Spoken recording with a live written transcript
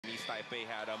Taipei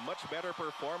had a much better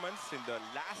performance in the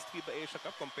last FIBA Asia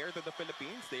Cup compared to the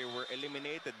Philippines. They were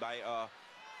eliminated by a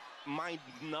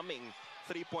mind-numbing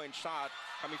three-point shot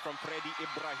coming from Freddy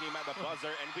Ibrahim at the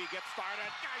buzzer, and we get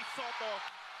started. Kai Soto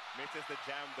misses the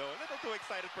jam though. A little too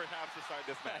excited perhaps to start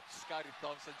this match. Scotty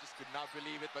Thompson just could not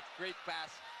believe it, but great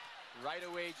pass right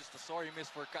away. Just a sorry miss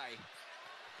for Kai.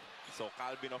 So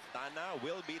Calvin of Tana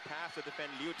will be tasked to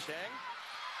defend Liu Cheng.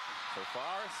 So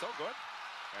far, so good.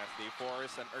 As they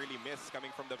force an early miss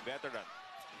coming from the veteran.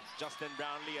 Justin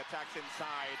Brownlee attacks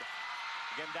inside.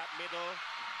 Again, that middle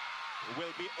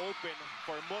will be open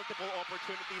for multiple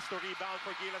opportunities to rebound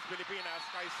for Gilas Pilipinas.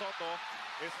 Kai Soto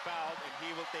is fouled and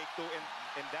he will take two,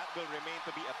 and that will remain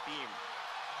to be a theme,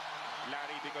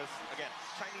 Larry, because again,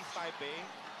 Chinese Taipei,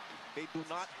 they do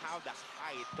not have the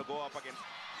height to go up against.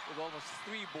 With almost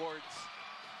 3 boards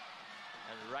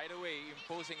and right away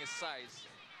imposing his size.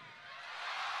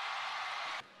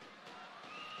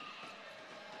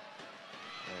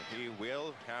 And he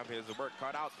will have his work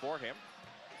cut out for him.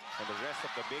 And the rest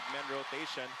of the big men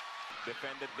rotation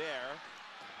defended there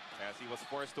as he was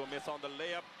forced to miss on the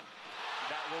layup.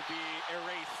 That will be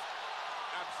erased,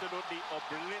 absolutely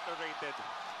obliterated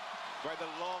by the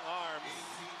long arms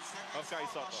of Kai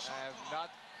Soto. I have not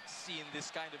seen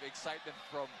this kind of excitement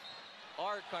from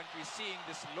our country, seeing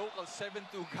this local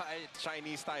 7'2" guy.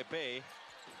 Chinese Taipei,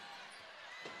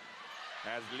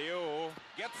 as Liu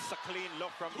gets a clean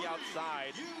look from the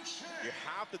outside. You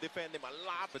have to defend him a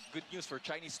lot. But good news for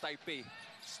Chinese Taipei.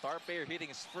 Star player hitting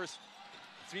his first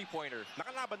three-pointer.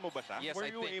 Nakalaban mo ba siya? Yes, Were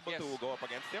I you think, able to go up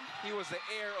against him? He was the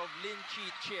heir of Lin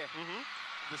Chi-Che,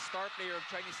 the star player of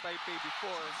Chinese Taipei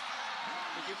before.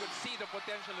 But you could see the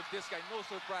potential of this guy. No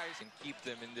surprise. And keep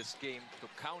them in this game to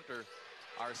counter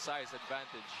our size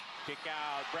advantage. Kick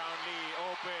out, Brownlee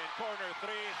open, corner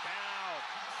three, down.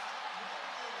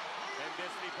 And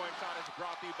this three-point shot is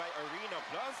brought to you by Arena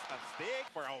Plus, a stick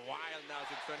for a while now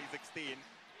since 2016.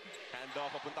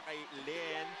 Handoff papunta kay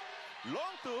Lin.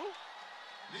 Long two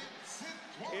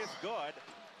is good.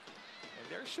 And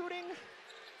they're shooting.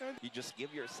 You just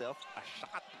give yourself a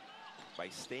shot by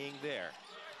staying there.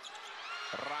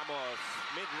 Ramos,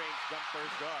 mid-range jumper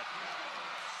is good.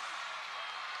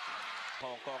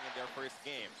 Hong Kong in their first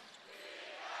game.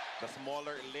 The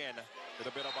smaller Lin with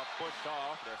a bit of a push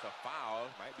off. There's a foul.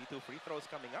 Might be 2 free throws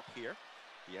coming up here.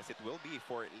 Yes, it will be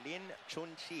for Lin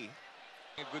Chun-Chi.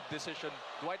 A good decision.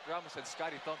 Dwight Ramos and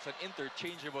Scotty Thompson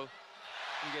interchangeable.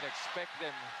 You can expect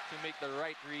them to make the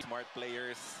right read. Smart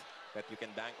players that you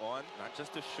can bank on, not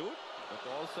just to shoot, but to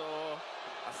also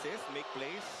assist, make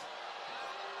plays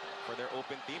for their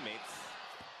open teammates.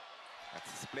 That's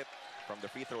a split from the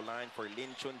free throw line for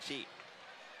Lin Chun-Chi.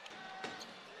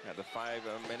 At the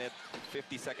 5-minute,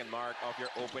 50-second mark of your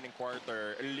opening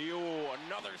quarter. Liu,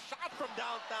 another shot from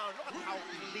downtown. Look at how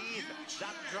clean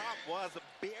that drop was.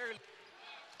 Barely.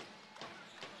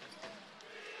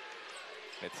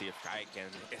 Let's see if Kai can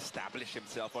establish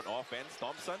himself on offense.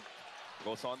 Thompson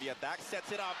goes on the attack,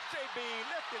 sets it up. JB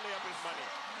lifting layup his money.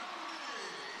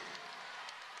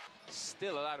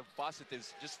 Still a lot of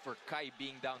positives just for Kai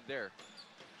being down there.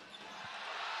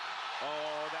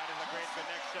 Oh, that is a great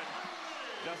connection.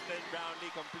 Justin Brownlee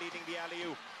completing the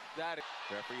alley-oop.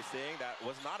 Referee saying that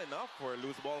was not enough for a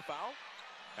loose ball foul.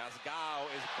 As Gao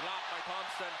is blocked by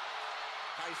Thompson.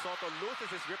 Kai Soto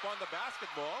loses his grip on the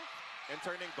basketball, and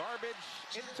turning garbage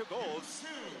into gold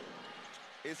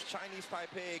is Chinese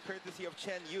Taipei, courtesy of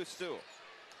Chen Yu-Su.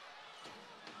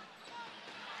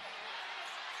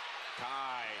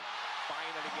 Kai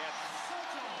finally gets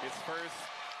his first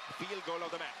field goal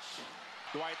of the match.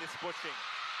 Dwight is pushing.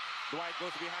 Dwight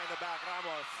goes behind the back.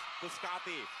 Ramos to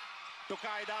Scotty. To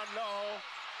Kai down low.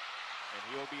 And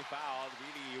he will be fouled.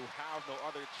 Really, you have no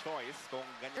other choice.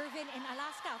 Irvin in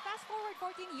Alaska. Fast forward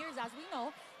 14 years, as we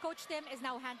know, Coach Tim is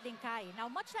now handling Kai. Now,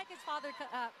 much like his father,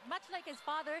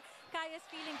 Kai is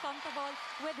feeling comfortable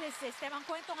with his system. Ang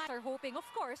kwento nga, are hoping, of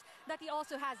course, that he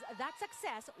also has that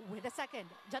success with the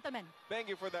second. Gentlemen. Thank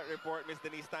you for that report, Miss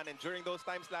Denise Tan. And during those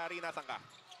times, Larry, nasan ka?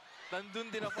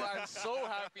 Nandun din ako. I'm so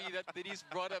happy that Denise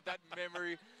brought up that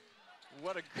memory.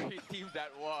 What a great team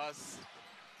that was.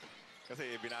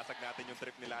 Kasi binasag natin yung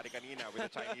trip ni Larry kanina with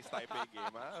the Chinese Taipei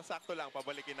game. Ha? Sakto lang,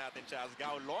 pabalikin natin siya as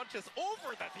Gao launches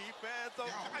over the defense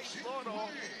of Kai Soto.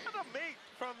 And a make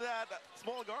from that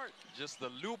small guard. Just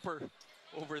the looper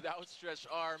over the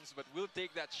outstretched arms, but we'll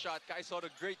take that shot. Kai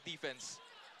Soto, great defense.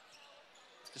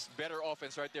 Just better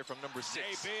offense right there from number 6.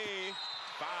 JB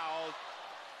fouled.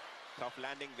 Tough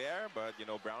landing there, but you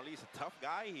know, Brownlee's a tough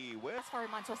guy. He will. Last 4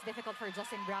 months was difficult for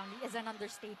Justin Brownlee is an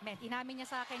understatement. Inamin niya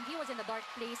sa akin, he was in a dark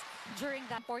place during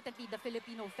that. Importantly, the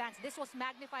Filipino fans. This was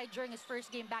magnified during his first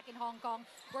game back in Hong Kong,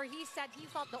 where he said he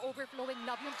felt the overflowing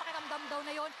love. Yung pakiramdam daw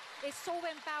na yun is so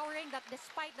empowering that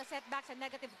despite the setbacks and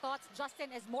negative thoughts, Justin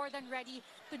is more than ready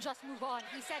to just move on.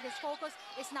 He said his focus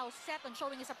is now set on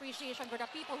showing his appreciation for the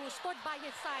people who stood by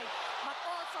his side, but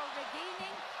also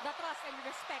regaining the trust and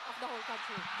respect of the whole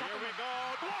country. Here we go.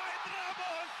 Dwight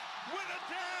Ramos with a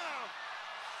jam.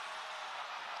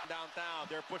 Downtown,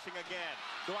 they're pushing again.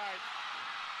 Dwight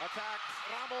attacks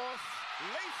Ramos,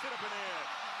 lays it up and in.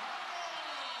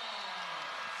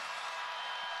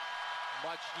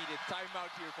 Much needed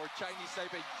timeout here for Chinese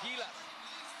Taipei. Gilas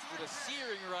with a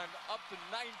searing run up to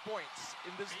 9 points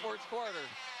in this fourth quarter.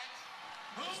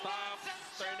 Stops,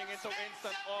 turning into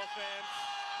instant offense.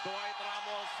 Dwight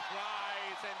Ramos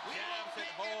flies and jams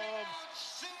it home.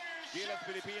 Gilas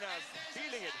Pilipinas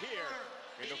feeling it here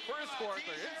in the first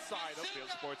quarter inside of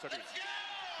Philsports Arena.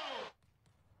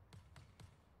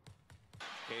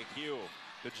 KQ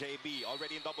to JB,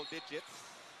 already in double digits.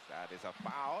 That is a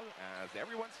foul as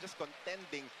everyone's just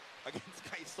contending against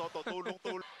Kai Soto.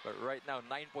 Tulong-tulong. But right now,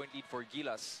 9-point lead for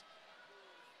Gilas.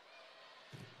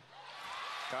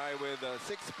 Kai with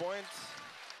 6 points.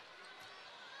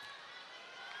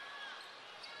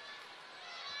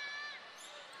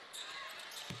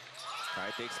 Kai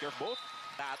takes care of both.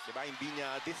 That, diba, hindi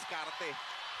niya diskarte.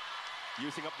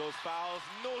 Using up those fouls.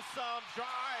 Nusam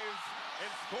drives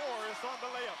and scores on the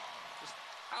layup. Just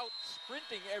out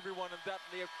sprinting everyone on that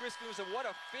layup. Chris Newsom, what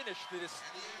a finish to this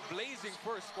blazing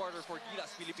first quarter for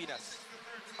Gilas Pilipinas.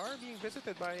 Are being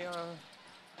visited by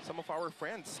some of our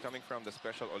friends coming from the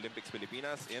Special Olympics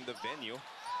Pilipinas in the venue.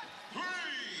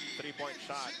 3-point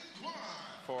shot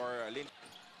for Lin.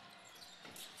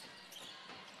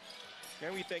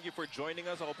 And we thank you for joining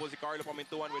us. Ako po si Carlo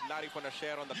Pamintuan with Larry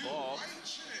Fonacher on the call.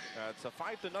 It's a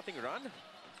 5-0 run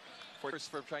For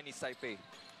from Chinese Taipei.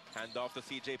 Hand off to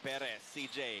CJ Perez.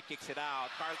 CJ kicks it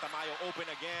out. Carl Tamayo open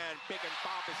again. Pick and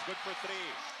pop is good for 3.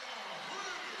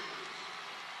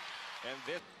 And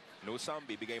this, Nusam,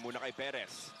 bibigay muna kay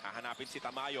Perez. Hahanapin si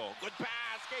Tamayo. Good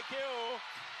pass, KQ.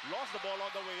 Lost the ball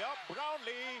on the way up.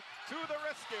 Brownlee to the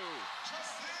rescue.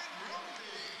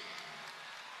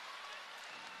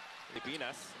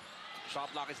 Pilipinas. Shot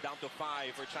block is down to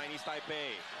 5 for Chinese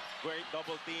Taipei. Great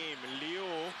double team. Liu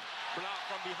blocked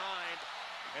from behind.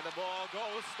 And the ball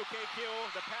goes to KQ.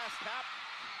 The pass tap.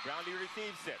 Brownlee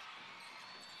receives it.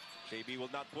 JB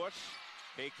will not push.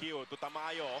 KQ to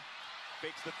Tamayo.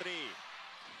 Fakes the 3.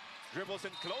 Dribbles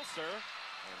in closer.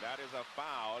 And that is a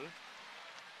foul.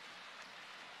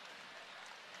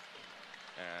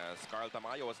 As Carl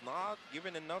Tamayo was not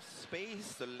given enough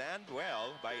space to land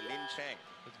well by Lin Cheng.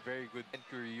 It's very good and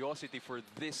curiosity for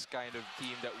this kind of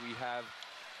team that we have.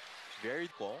 Very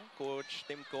cool. Coach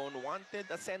Tim Cone wanted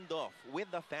a send-off with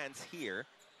the fans here.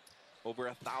 Over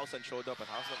 1,000 showed up.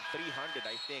 1,300,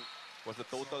 I think, was the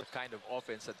total. Kind of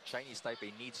offense that Chinese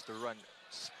Taipei needs to run.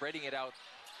 Spreading it out.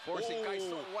 Forcing Kai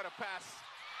Soto. What a pass.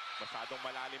 Masyadong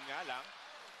malalim nga lang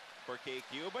for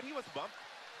KQ, but he was bumped.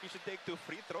 He should take 2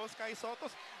 free throws. Kai Soto.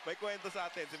 May kwento sa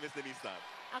atin si Ms. Denise Tan.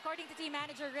 According to team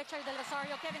manager Richard Del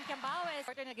Rosario, Kevin Cambaues,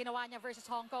 na ginawa niya versus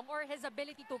Hong Kong, or his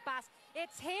ability to pass,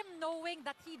 it's him knowing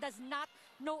that he does not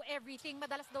know everything.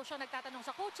 Madalas daw siya nagtatanong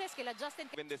sa coaches, kila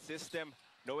Justin. In the system,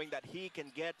 knowing that he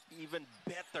can get even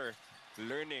better,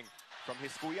 learning from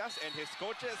his kuyas and his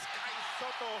coaches. Kai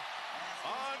Soto,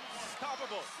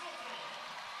 unstoppable.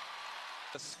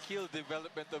 The skill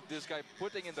development of this guy,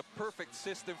 putting in the perfect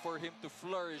system for him to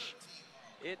flourish.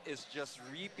 It is just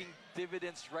reaping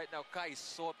dividends right now. Kai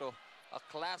Soto, a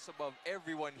class above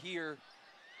everyone here.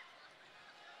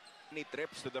 Many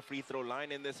trips to the free throw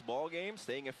line in this ball game,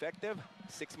 staying effective.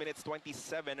 6 minutes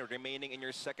 27 remaining in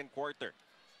your second quarter.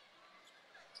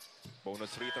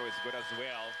 Bonus free throw is good as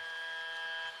well.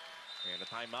 And a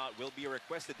timeout will be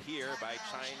requested here by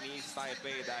Chinese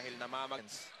Taipei dahil namamag.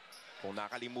 Kung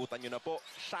nakalimutan nyo na po,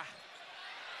 siya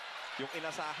yung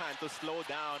inasahan to slow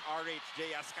down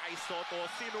RHJ as Kai Soto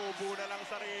sinubo na lang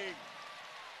sa ring.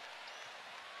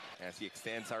 As he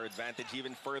extends our advantage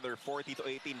even further,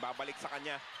 40-18, babalik sa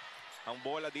kanya ang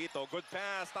bola dito. Good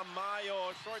pass,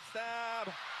 Tamayo, short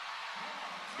stab.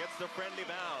 Gets the friendly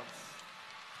bounce.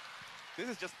 This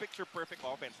is just picture-perfect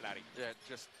offense, Larry. Yeah,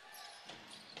 just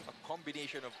a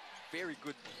combination of very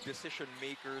good decision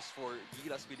makers for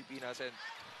Gilas Pilipinas, and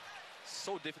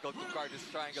so difficult to guard this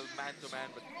triangle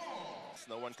man-to-man, but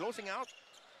no one closing out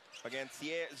against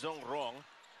Ye Zongrong.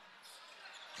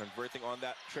 Converting on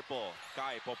that triple.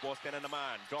 Kai, poposte na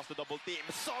naman. Draws the double team.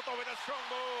 Soto with a strong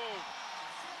move.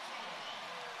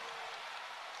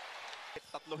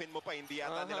 Tatluhin mo pa, hindi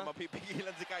yata nila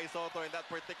mapipigilan si Kai Soto in that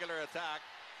particular attack.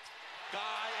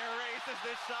 Kai erases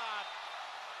this shot.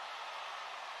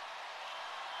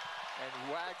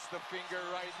 And wags the finger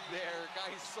right there.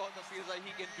 Kai Soto feels like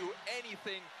he can do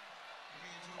anything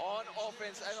on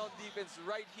offense and on defense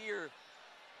right here.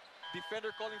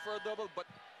 Defender calling for a double, but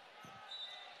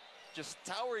just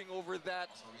towering over that.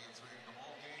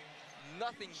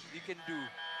 Nothing you can do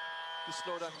to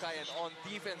slow down Kai, and on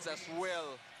defense as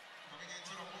well.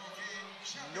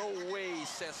 No way,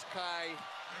 says Kai.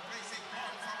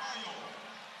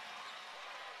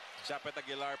 Japet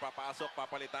Aguilar papasok,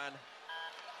 papalitan.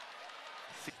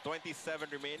 27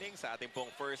 remaining sa ating pong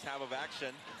first half of action.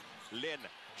 Lin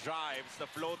drives the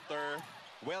floater.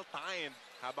 Well-timed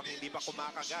habang hindi pa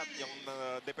kumakagat yung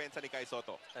depensa ni Kai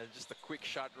Soto. And just a quick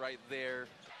shot right there.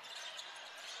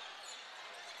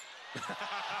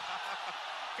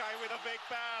 Kai with a big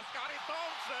pass. Scotty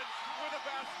Thompson with a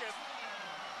basket.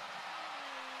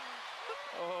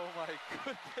 Oh my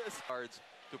goodness. Cards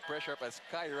to pressure up as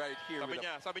Kai right here.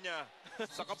 Sabi niya,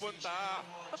 sa kapunta.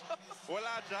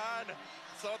 Wala dyan.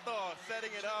 Soto setting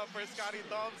it up for Scotty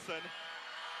Thompson.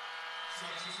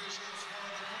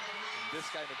 This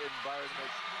kind of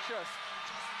environment just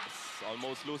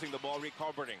almost losing the ball,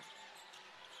 recovering.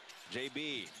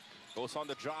 JB goes on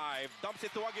the drive, dumps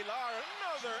it to Aguilar.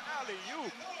 Another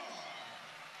alley-oop.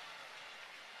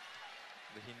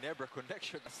 The Ginebra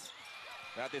connections.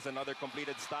 That is another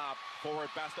completed stop. Forward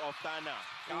pass to Oftana.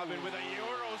 Calvin with a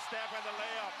Euro step and the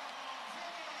layup.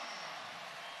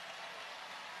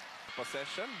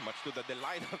 Possession, much to the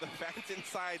delight of the fans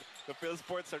inside the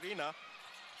Philsports Arena.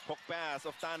 Hook pass,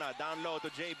 Oftana, down low to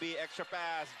JB, extra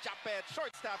pass, Japet,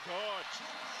 short step, good.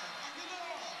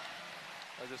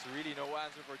 There's really no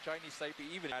answer for Chinese Taipei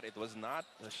even. It was not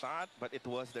the shot, but it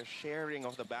was the sharing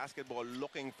of the basketball,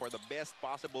 looking for the best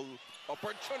possible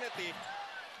opportunity.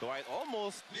 Dwight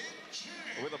almost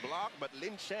with a block, but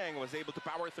Lin Cheng was able to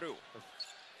power through.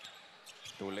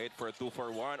 Too late for a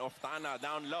 2-for-1. Oftana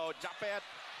down low, Japet.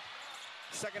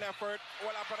 Second effort,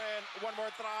 wala pa rin. One more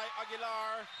try,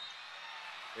 Aguilar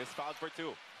is fouled for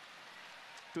 2.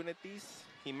 Opportunities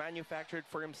he manufactured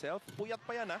for himself. Puyat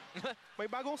pa yan, ha? May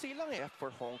bagong silang eh.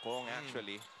 For Hong Kong,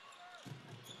 actually.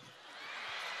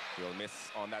 He'll miss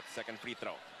on that second free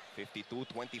throw.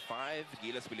 52-25,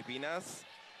 Gilas Pilipinas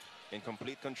in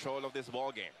complete control of this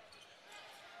ball game.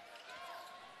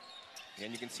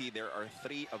 And you can see there are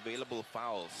 3 available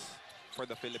fouls for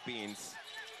the Philippines,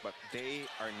 but they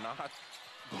are not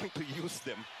going to use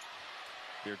them.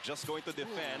 They're just going to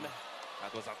defend.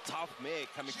 That was a tough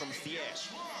make coming from Sie.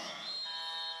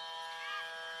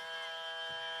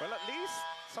 Well, at least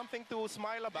something to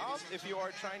smile about if you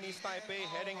are Chinese Taipei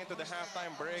heading into the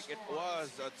halftime break. It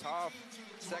was a tough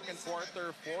second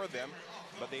quarter for them,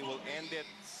 but they will end it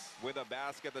with a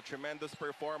basket. A tremendous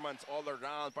performance all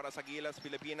around para sa Gilas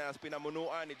Pilipinas.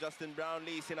 Pinamunuan ni Justin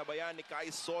Brownlee, sinabayan ni Kai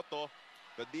Soto.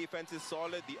 The defense is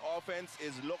solid. The offense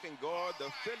is looking good. The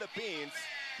Philippines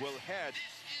will head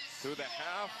to the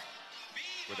half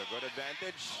with a good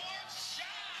advantage.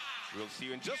 We'll see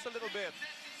you in just a little bit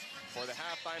for the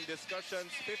halftime discussions.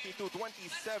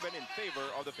 52-27 in favor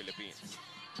of the Philippines.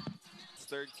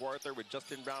 Third quarter with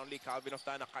Justin Brownlee, Calvin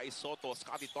Oftana, Kai Soto,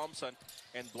 Scotty Thompson,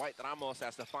 and Dwight Ramos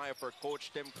as the 5 for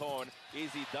Coach Tim Cone.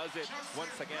 Easy does it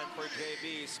once again for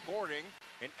JB, scoring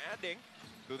and adding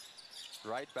to the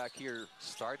right back here,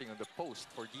 starting on the post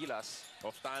for Gilas.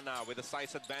 Oftana with a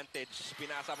size advantage.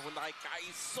 Pinasa papunta kay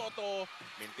Kai Soto.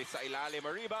 Mintis sa ilalim.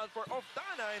 A rebound for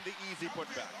Oftana in the easy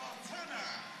putback.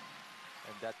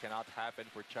 And that cannot happen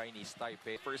for Chinese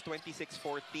Taipei. First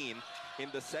 26-14 in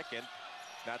the second.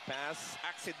 That pass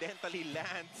accidentally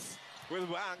lands with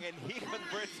Wang, and he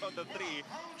converts on the 3.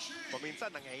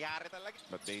 Paminsan, nangyayari talaga.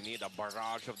 But they need a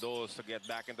barrage of those to get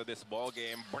back into this ball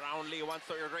game. Brownlee wants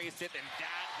to erase it, and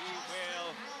that he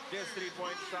will. This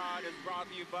 3-point shot is brought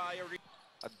to you by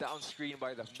a down screen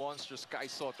by the monstrous Kai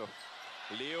Soto.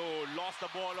 Liu lost the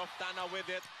ball. Oftana with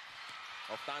it.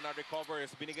 Oftana recovers.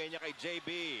 Binigay niya kay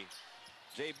JB.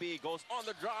 JB goes on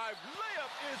the drive. Layup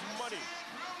is money.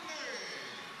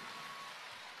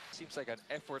 Seems like an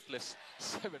effortless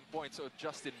 7 points. So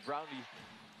Justin Brownlee.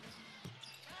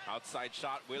 Outside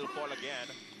shot will fall again.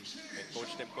 And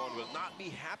Coach Tim Cone will not be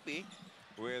happy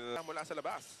with mula sa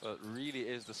labas. Well, it really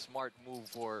is the smart move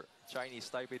for Chinese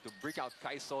Taipei to break out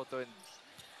Kai Soto. And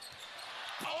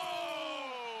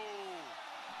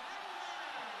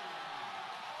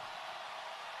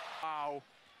wow.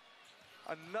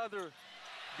 Another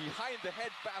behind the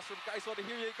head pass from Kai Soto.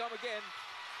 Here they come again.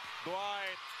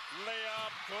 Dwight,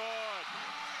 layup, good.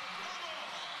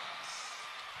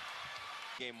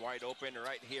 game wide open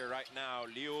right here, right now.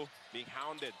 Liu being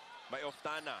hounded by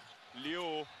Oftana.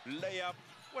 Liu, layup.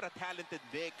 What a talented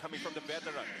dig coming from the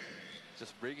veteran.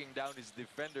 Just breaking down his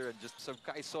defender and just some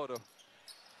Kai Soto.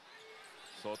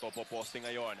 Soto po posting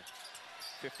ngayon.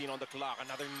 15 on the clock.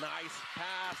 Another nice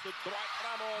pass to Dwight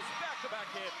Ramos. Back-to-back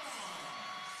hits.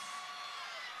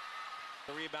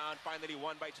 The rebound finally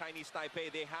won by Chinese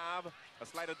Taipei. They have a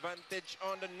slight advantage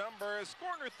on the numbers.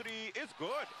 Corner three is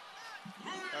good.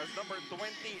 That's number 20,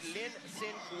 Lin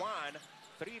Sin Kwan.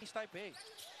 3 Taipei.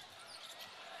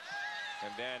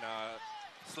 And then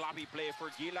sloppy play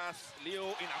for Gilas. Liu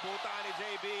inabutan ni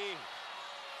JB.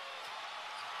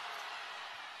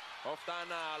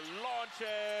 Oftana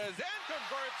launches and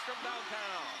converts from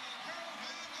downtown.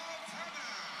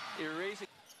 Erasing.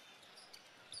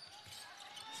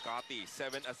 Scotty,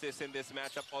 7 assists in this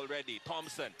matchup already.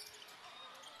 Thompson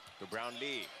to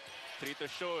Brownlee. 3 to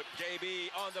shoot. JB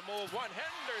on the move.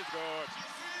 One-hander's good.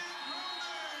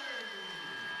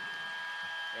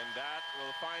 And that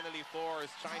will finally force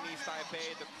Chinese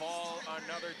Taipei to call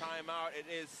another timeout.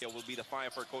 It will be the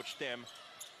 5 for Coach Tim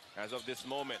as of this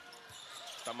moment.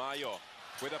 Tamayo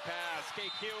with a pass.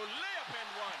 KQ layup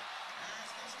and one.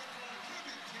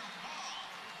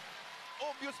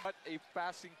 Obvious, but a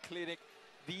passing clinic.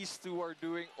 These two are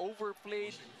doing.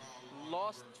 Overplayed,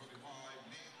 lost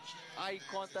eye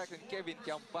contact, and Kevin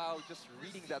Kiambao just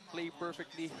reading that play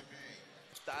perfectly.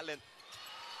 Talent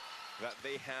that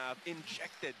they have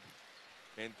injected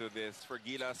into this for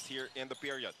Gilas here in the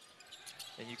period.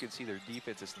 And you can see their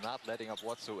defense is not letting up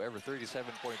whatsoever.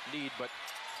 37-point lead, but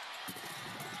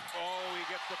oh, he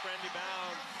gets the friendly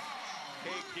bounce.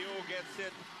 KQ gets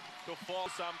it to fall.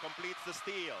 Some completes the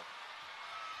steal.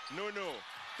 Nunu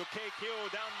to KQ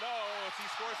down low. He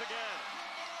scores again.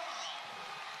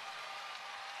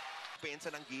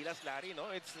 Pensa ng Gilas, Larry, no?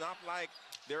 It's not like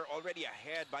they're already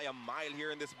ahead by a mile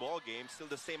here in this ball game. Still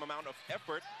the same amount of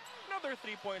effort. Another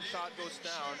 3-point shot goes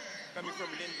down, coming from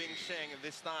Lin Bing Sheng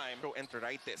this time.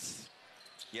 Enteritis.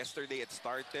 Yesterday it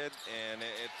started and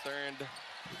it turned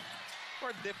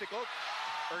more difficult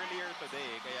earlier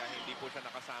today. Kaya hindi po siya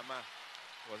nakasama.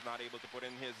 Was not able to put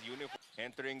in his uniform.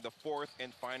 Entering the 4th and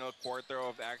final quarter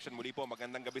of action. Muli po,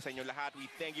 magandang gabi sa inyo lahat. We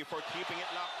thank you for keeping it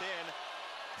locked in.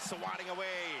 Swatting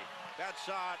away. That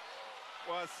shot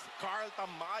was Carl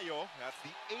Tamayo. That's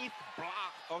the 8th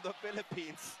block of the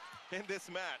Philippines in this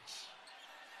match.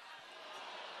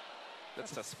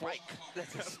 That's a spike.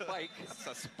 That's a spike. That's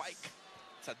a spike.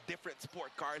 It's a different sport,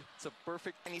 Carl. It's a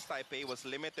perfect. Chinese Taipei was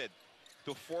limited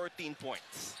to 14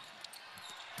 points.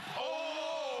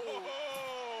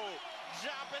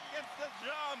 Japan gets the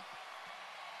jump.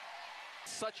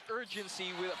 Such urgency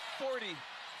with a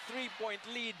 43-point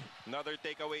lead. Another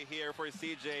takeaway here for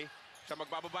CJ. Siya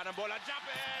magbababa ng bola.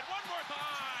 Japan, one more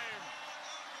time.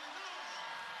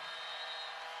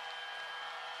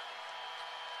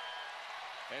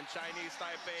 And Chinese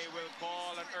Taipei will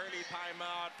call an early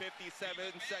timeout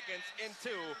 57 seconds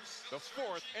into the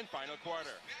 4th and final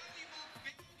quarter.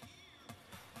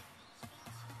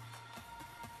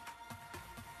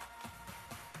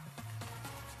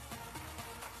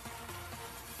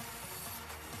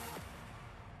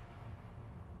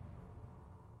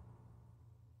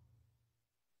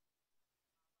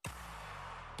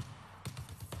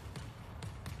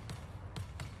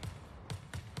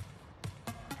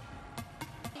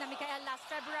 Last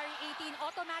February 18,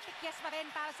 automatic yes pa rin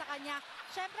para sa kanya.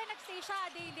 Siyempre, nag-stay siya a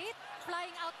day late,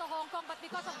 flying out to Hong Kong. But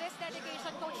because of this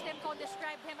dedication, Coach Tim Cone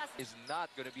described him as... Is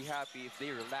not going to be happy if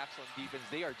they relax on defense.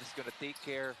 They are just going to take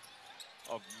care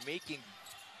of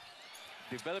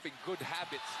developing good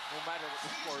habits, no matter what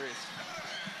the score is.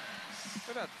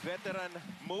 Look at that veteran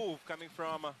move coming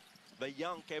from the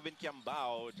young Kevin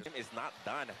Kiambao. Is not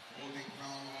done.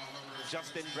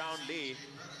 Justin Brownlee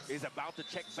is about to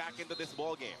check back into this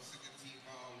ball game.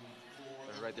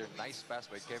 Right there, nice pass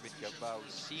by Kevin Kiambao.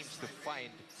 Seems to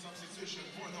find.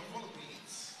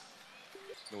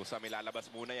 Nusam ilalabas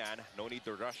muna yan. No need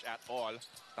to rush at all.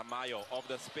 Tamayo off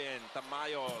the spin.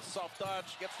 Tamayo, soft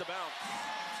touch, gets the bounce.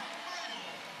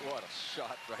 What a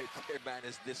shot right there, man,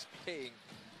 is displaying.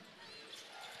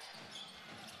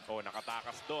 Oh,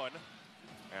 nakatakas doon.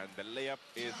 And the layup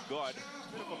is good.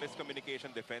 Little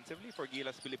miscommunication defensively for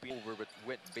Gilas Pilipinas. Over, but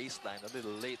went baseline a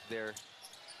little late there.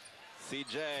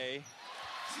 CJ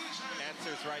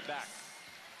answers right back.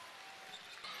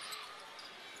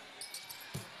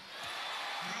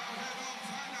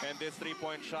 And this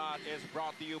 3-point shot is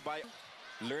brought to you by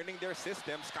learning their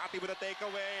system. Scotty with a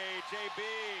takeaway. JB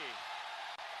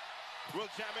will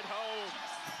jam it home.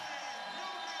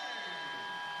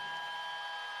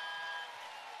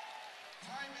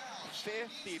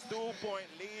 52-point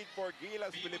lead for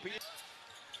Gilas Pilipinas.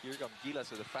 Here comes Gilas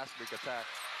with a fast break attack.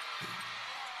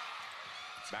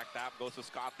 Back tap goes to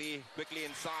Scotty. Quickly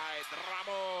inside.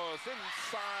 Ramos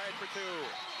inside for two.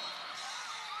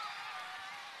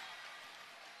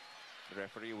 The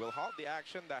referee will halt the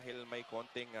action dahil may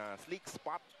konting sleek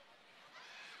spot.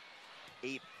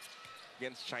 8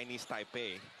 against Chinese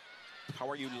Taipei.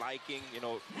 How are you liking,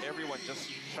 everyone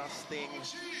just trusting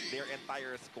their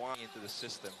entire squad Into the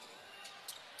system.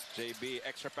 JB,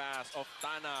 extra pass of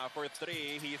Tana for 3.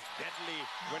 He's deadly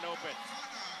when open.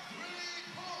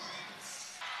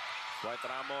 Dwight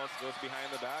Ramos goes behind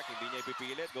the back. Hindi niya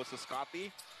ipipilit. Goes to Scotty.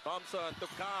 Thompson to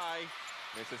Kai.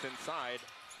 Misses inside.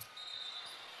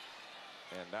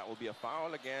 And that will be a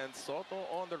foul against Soto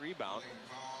on the rebound.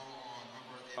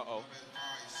 Uh-oh.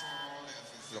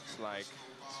 Looks like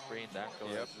Sprained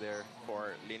ankle up there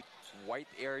for Lin. white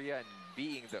area and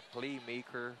being the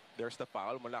playmaker. There's the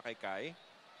foul mula kay Kai.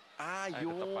 Ay,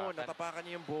 Yun. natapakan. Natapakan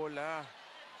niya yung bola.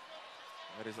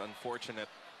 That is unfortunate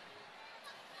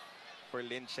for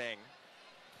Lin Cheng.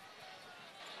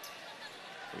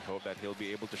 We hope that he'll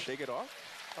be able to shake it off.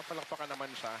 Papalakpakan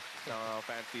naman siya ng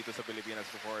fans dito sa Pilipinas,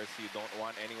 of course. You don't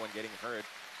want anyone getting hurt.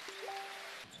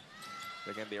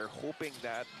 Again, they are hoping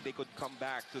that they could come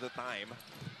back to the time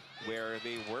where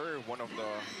they were one of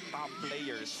the top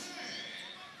players.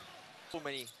 So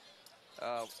many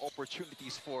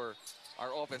opportunities for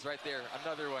our offense right there.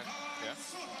 Another one. Yeah.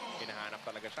 Hinahanap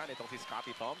talaga siya nitong si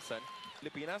Scotty Thompson.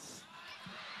 Pilipinas.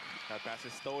 That pass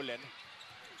is stolen.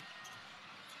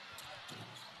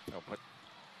 Oh, but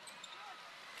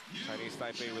Chinese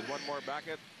Taipei with one more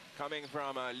bucket coming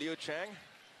from Liu Cheng.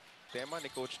 Tema ni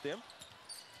Coach Tim.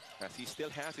 As he still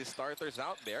has his starters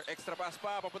out there. Extra pass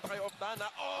pa. Papunta kay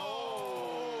Oftana.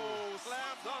 Oh!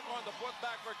 Slam dunk on the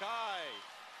putback for Kai.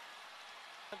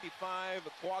 25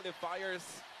 qualifiers.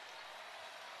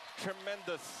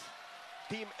 Tremendous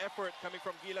team effort coming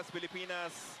from Gilas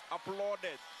Pilipinas.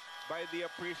 Applauded by the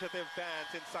appreciative fans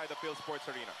inside the Philsports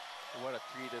Arena. What a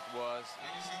treat it was.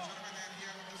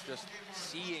 Just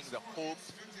seeing the hope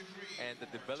and the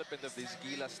development of this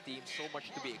Gilas team. So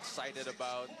much to be excited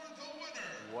about.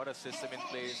 What a system in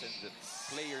place and the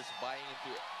players buying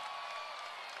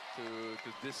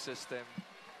into this system.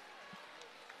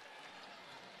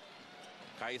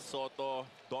 Kai Soto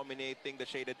dominating the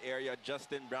shaded area.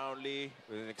 Justin Brownlee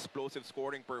with an explosive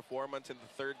scoring performance in the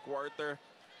third quarter.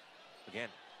 Again,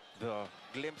 the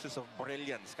glimpses of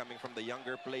brilliance coming from the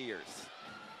younger players.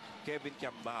 Kevin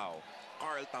Kiambao,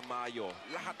 Carl Tamayo,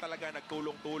 lahat talaga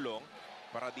nagtulong-tulong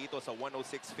para dito sa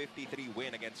 106-53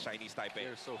 win against Chinese Taipei.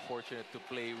 They're so fortunate to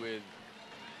play with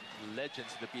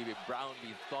legends in the PBA.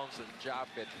 Brownlee, Thompson,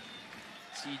 Japet,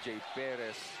 CJ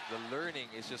Perez. The learning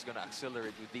is just going to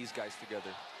accelerate with these guys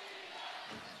together.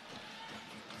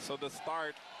 So the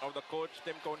start of the Coach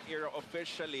Tim Cone era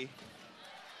officially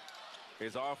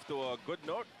is off to a good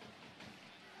note.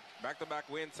 Back-to-back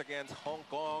wins against Hong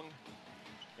Kong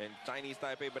and Chinese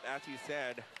Taipei. But as he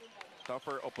said,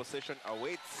 tougher opposition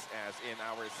awaits, as in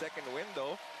our second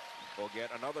window, we'll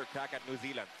get another crack at New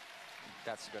Zealand.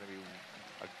 That's going to be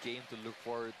a game to look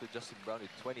forward to. Justin Brown with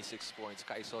 26 points.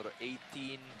 Kai Soto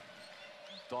 18.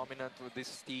 Dominant with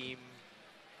this team.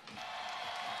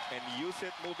 And use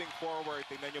it moving forward.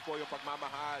 Tingnan niyo po yung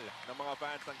pagmamahal ng mga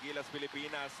fans ng Gilas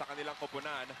Pilipinas sa kanilang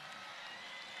koponan.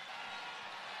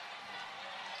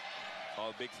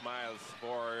 All big smiles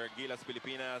for Gilas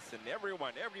Pilipinas and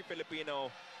everyone, every Filipino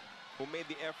who made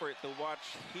the effort to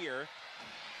watch here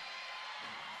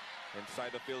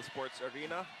inside the Philsports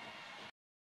Arena.